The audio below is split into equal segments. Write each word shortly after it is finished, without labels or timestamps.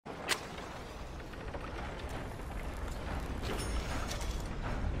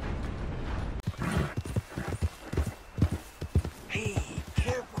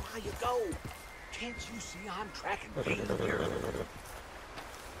Can't you see I'm tracking things here?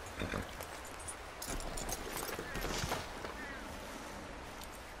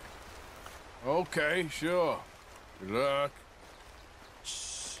 Okay, sure. Good luck.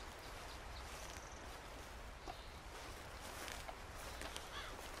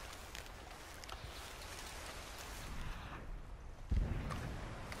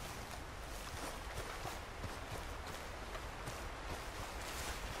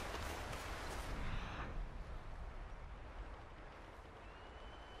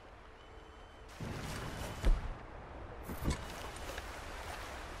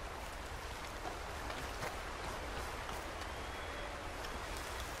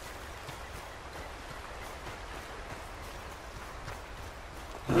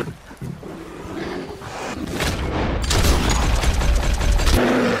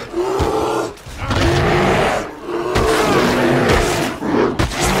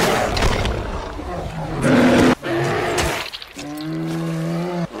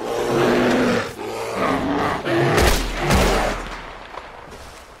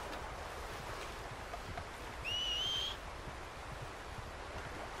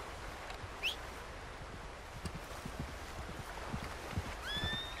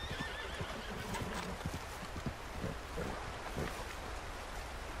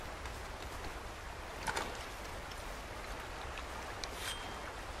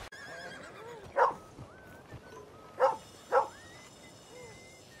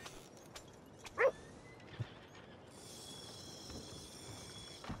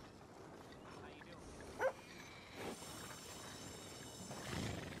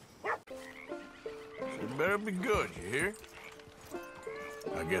 It better be good, you hear?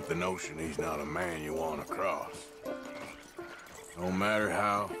 I get the notion he's not a man you want to cross. No matter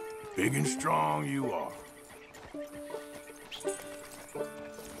how big and strong you are.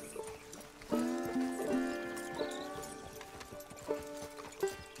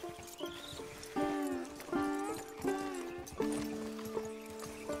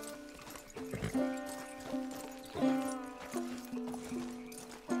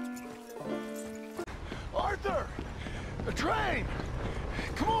 Arthur! A train!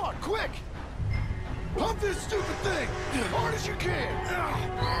 Come on, quick! Pump this stupid thing! As hard as you can!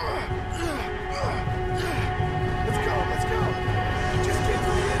 Let's go! Just get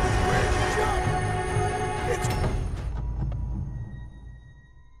to the end of the bridge and jump! It's...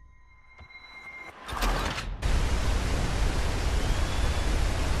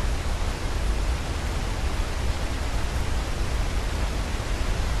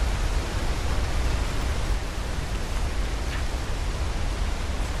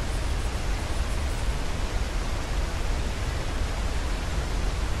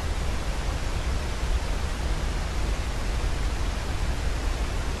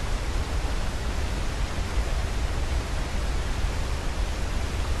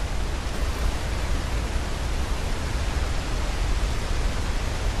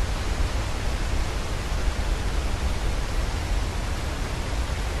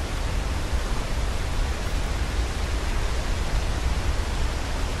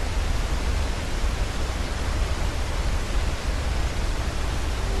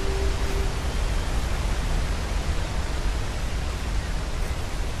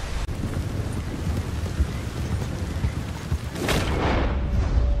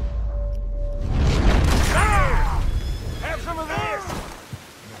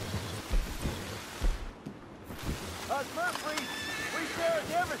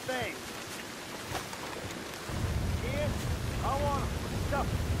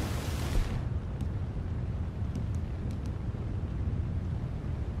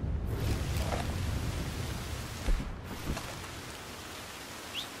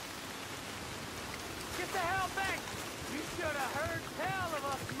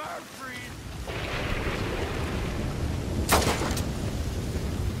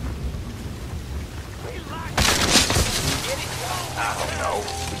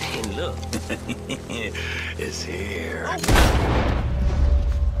 Look, it's here.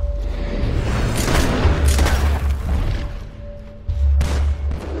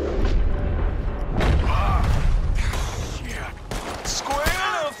 Square,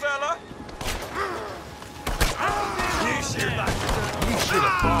 little fella! You should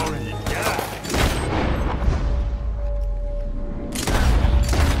have fallen and died.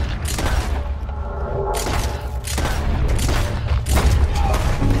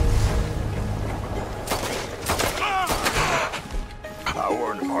 I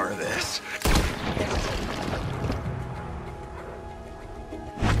weren't a part of this.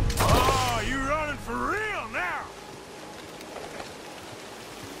 Oh, you running for real now?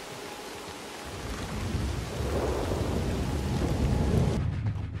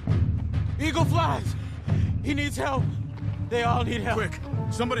 Eagle flies! He needs help. They all need help. Quick,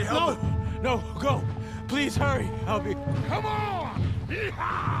 somebody help him. No, go. Please hurry. I'll be... Come on!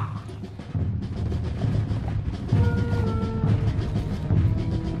 Yeehaw!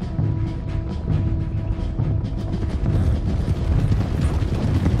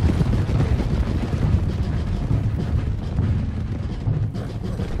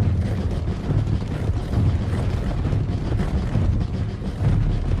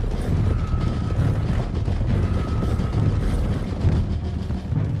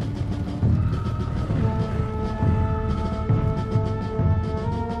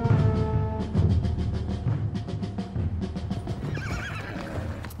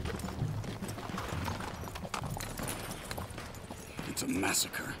 It's a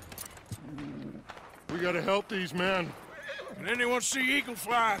massacre. We gotta help these men. Can anyone see eagle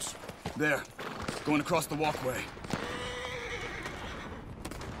flies? There, going across the walkway.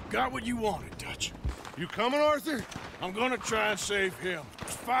 Got what you wanted, Dutch. You coming, Arthur? I'm gonna try and save him.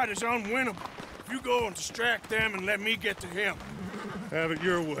 This fight is unwinnable. If you go and distract them and let me get to him. Have it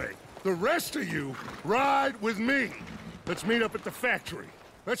your way. The rest of you, ride with me. Let's meet up at the factory.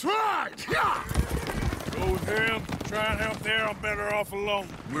 Let's ride! Yeah! Go with him. Try and help there. I'm better off alone.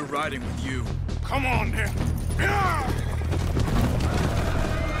 We're riding with you. Come on, then. Yeah!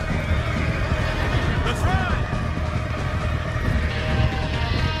 Let's ride!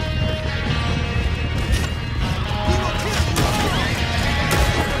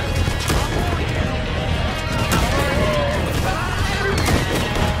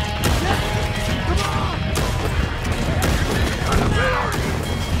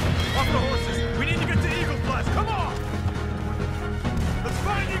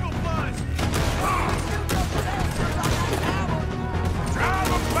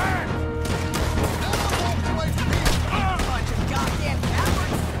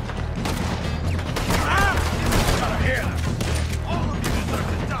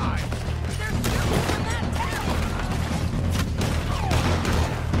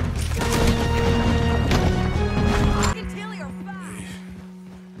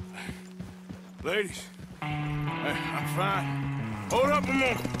 Ladies, I'm fine. Hold up a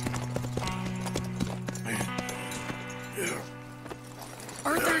moment.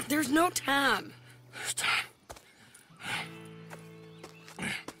 Arthur, there's no time. There's time.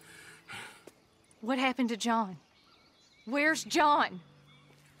 What happened to John? Where's John?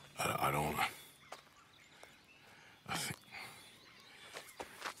 I don't... I think...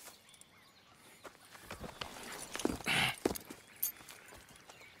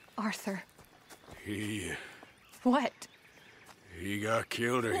 Arthur. What? What? He got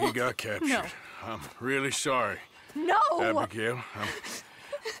killed or he got captured. No. I'm really sorry, No! Abigail.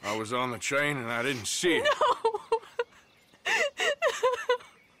 I was on the train and I didn't see it. No!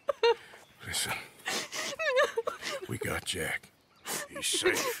 Listen, we got Jack. He's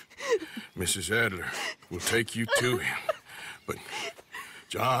safe. Mrs. Adler will take you to him. But,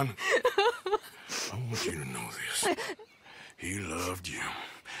 John, I want you to know this. He loved you.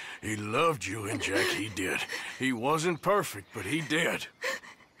 He loved you, and Jack, he did. He wasn't perfect, but he did.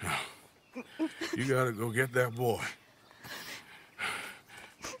 Now, you gotta go get that boy.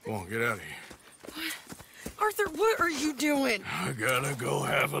 Come on, get out of here. Arthur, what are you doing? I gotta go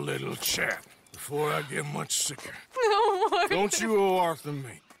have a little chat before I get much sicker. No, Arthur. Don't you owe Arthur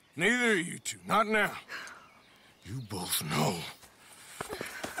me. Neither of you two. Not now. You both know.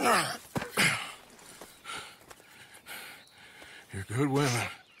 You're good women.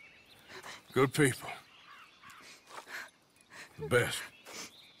 Good people. The best.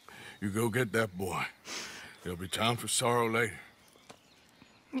 You go get that boy. There'll be time for sorrow later.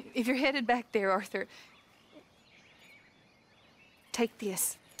 If you're headed back there, Arthur, take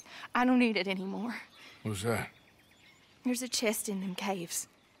this. I don't need it anymore. What's that? There's a chest in them caves.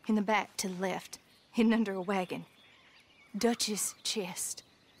 In the back to the left. Hidden under a wagon. Dutch's chest.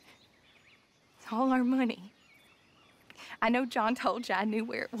 It's all our money. I know John told you I knew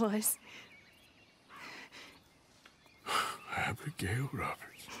where it was. Abigail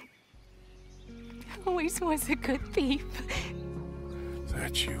Roberts. Always was a good thief.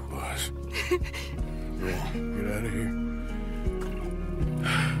 That you was. Come on, get out of here.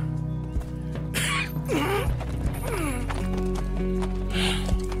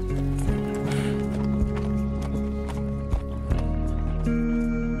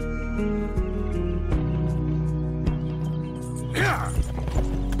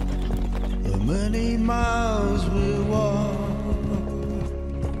 The many miles we walk,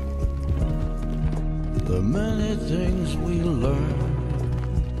 the many things we learn,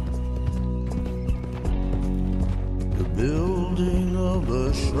 the building of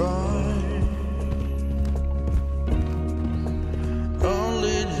a shrine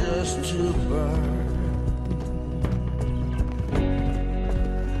burn.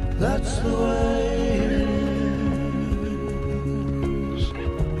 That's the way it is.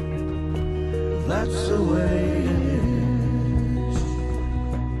 That's the way it is.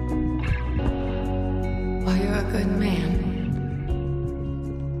 Well, you're a good man.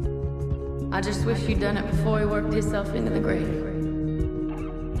 I just wish you'd done it before he worked himself into the grave.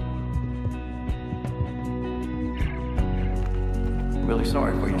 I'm really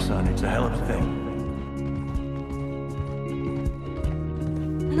sorry for your son. It's a hell of a thing.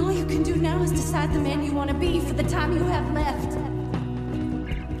 And all you can do now is decide the man you want to be for the time you have left.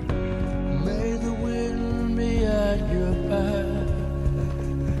 May the wind be at your back.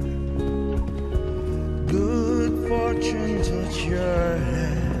 Good fortune touch your hand.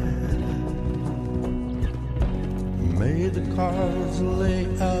 May the cards lay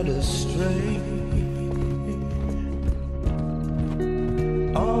out astray.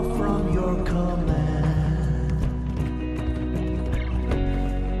 All from your command.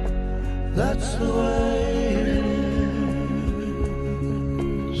 That's the way it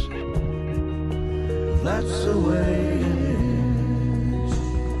is. That's the way it is.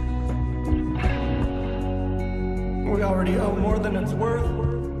 We already owe more than it's worth.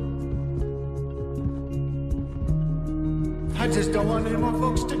 I just don't want any more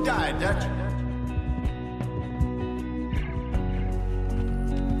folks to die, Dutch.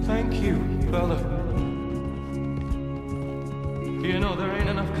 Thank you, fella. You know, there ain't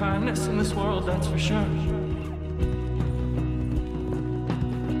enough kindness in this world, that's for sure.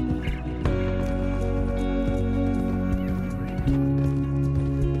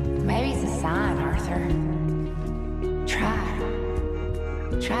 Maybe it's a sign, Arthur.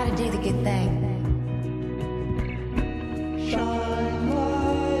 Try to do the good thing. Shine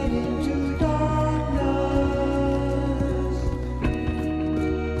light into darkness.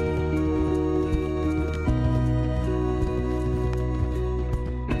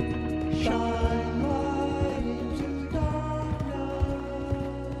 Shine light into darkness.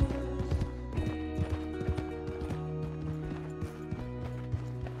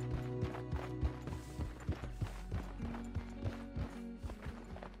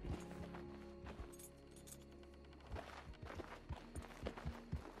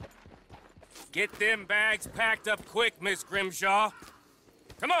 Get them bags packed up quick, Miss Grimshaw.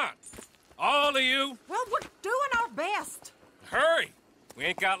 Come on, all of you. Well, we're doing our best. Hurry. We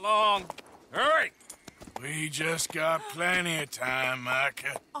ain't got long. Hurry. We just got plenty of time,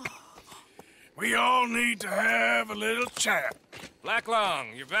 Micah. We all need to have a little chat. Black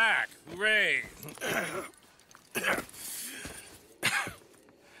Lung, you're back. Hooray.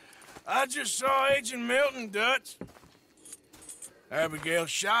 I just saw Agent Milton, Dutch. Abigail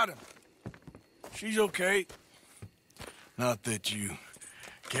shot him. She's okay. Not that you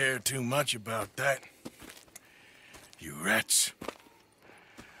care too much about that. You rats.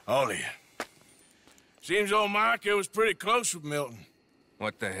 All of you. Seems old Micah was pretty close with Milton.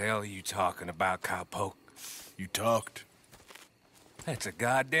 What the hell are you talking about, cowpoke? You talked. That's a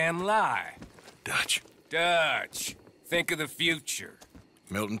goddamn lie. Dutch. Dutch, think of the future.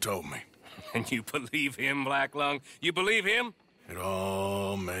 Milton told me. And you believe him, Black Lung? You believe him? It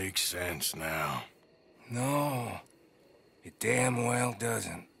all makes sense now. No, it damn well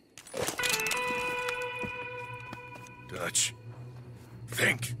doesn't. Dutch,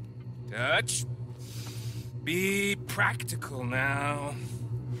 think. Dutch, be practical now.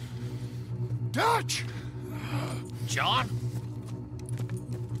 Dutch! John?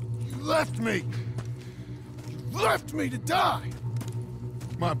 You left me. You left me to die.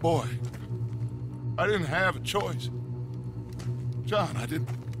 My boy. I didn't have a choice. John, I didn't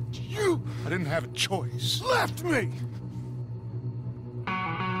have a choice. Left me!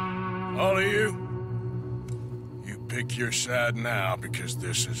 All of you, you pick your side now because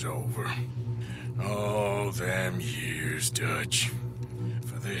this is over. All them years, Dutch,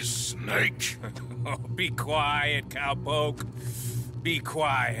 for this snake. Oh, be quiet, cowpoke. Be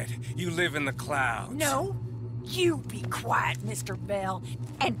quiet. You live in the clouds. No, you be quiet, Mr. Bell,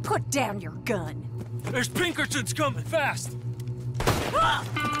 and put down your gun. There's Pinkertons coming, fast!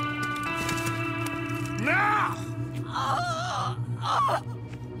 Now!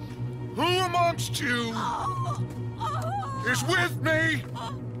 Who amongst you is with me?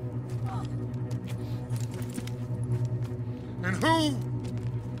 And who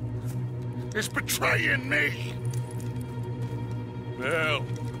is betraying me? Well,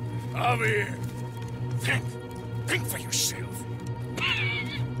 Javier, think for yourself.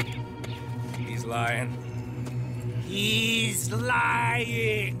 He's lying. He's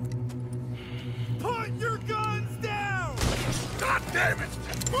lying! Put your guns down! God damn it!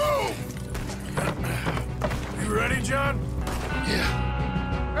 Move! You ready, John?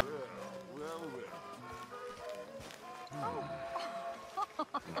 Yeah.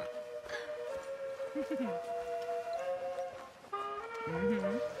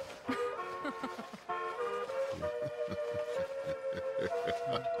 Mm-hmm.